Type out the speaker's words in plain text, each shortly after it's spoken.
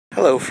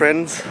Hello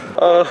friends.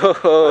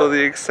 Oh,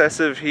 the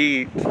excessive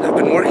heat. I've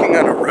been working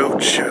on a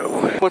road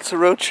show. What's a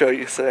road show,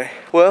 you say?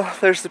 Well,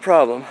 there's the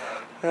problem.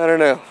 I don't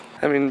know.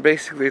 I mean,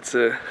 basically it's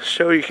a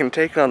show you can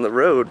take on the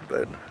road,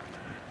 but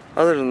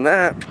other than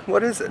that,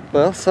 what is it?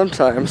 Well,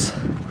 sometimes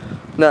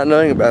not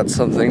knowing about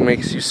something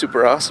makes you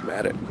super awesome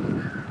at it.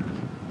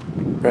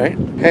 Right?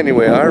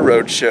 Anyway, our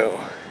road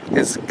show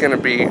is gonna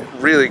be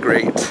really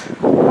great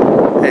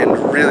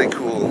and really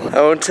cool. I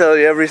won't tell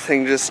you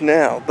everything just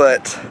now,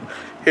 but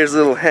here's a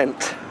little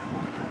hint.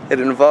 It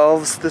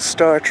involves the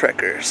Star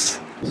Trekkers.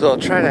 So I'll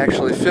try to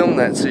actually film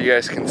that so you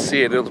guys can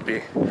see it. It'll be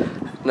a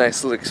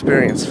nice little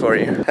experience for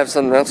you. Have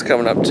something else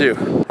coming up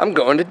too. I'm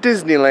going to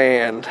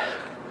Disneyland.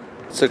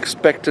 So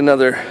expect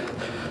another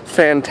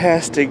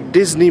fantastic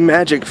Disney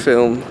magic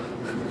film.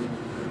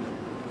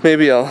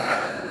 Maybe I'll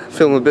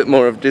film a bit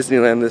more of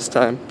Disneyland this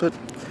time, but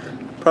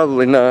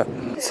probably not.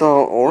 It's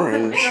all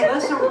orange.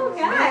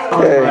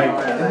 Okay,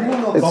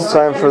 it's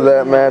time for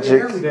that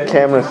magic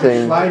camera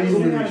thing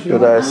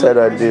that I said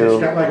I'd do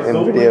in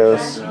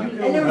videos.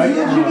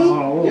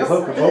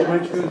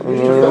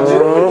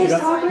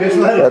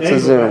 That's a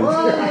zoom.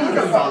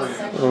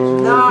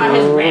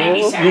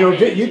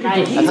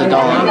 That's a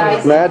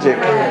dog. Magic.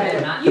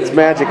 It's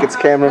magic. It's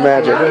camera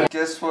magic.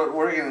 Guess what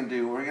we're gonna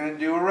do? We're gonna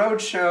do a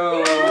road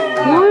show.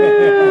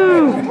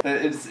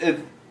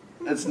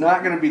 It's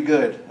not gonna be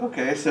good.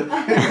 Okay, so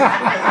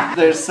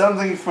there's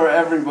something for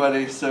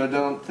everybody. So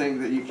don't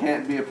think that you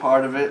can't be a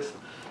part of it.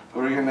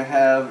 We're gonna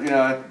have,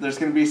 there's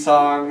gonna be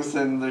songs,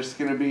 and there's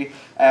gonna be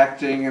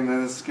acting, and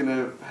then it's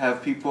gonna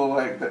have people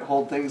like that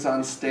hold things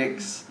on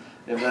sticks,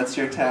 if that's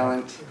your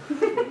talent.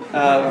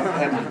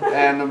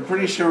 And I'm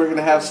pretty sure we're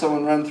gonna have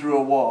someone run through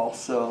a wall.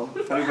 So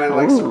if anybody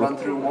likes to run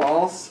through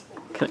walls,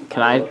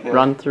 can I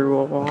run through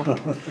a wall?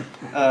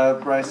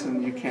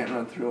 Bryson, you can't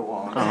run through a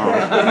wall. Oh.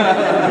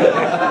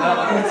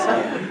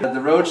 The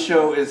road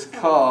show is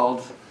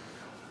called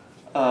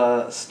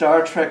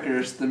Star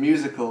Trekkers the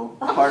Musical,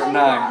 Part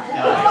 9.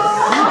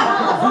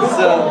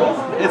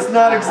 So, it's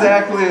not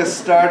exactly a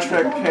Star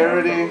Trek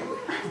parody,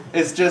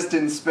 it's just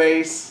in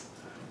space,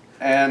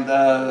 and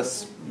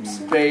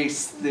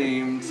space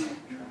themed,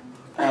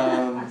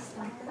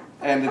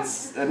 and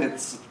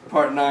it's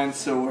Part 9,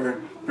 so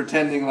we're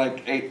pretending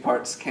like 8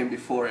 parts came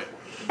before it.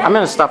 I'm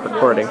gonna stop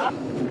recording.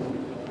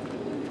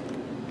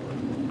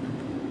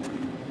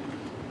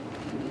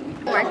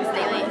 Marcus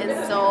Dayley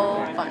is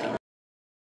so funny.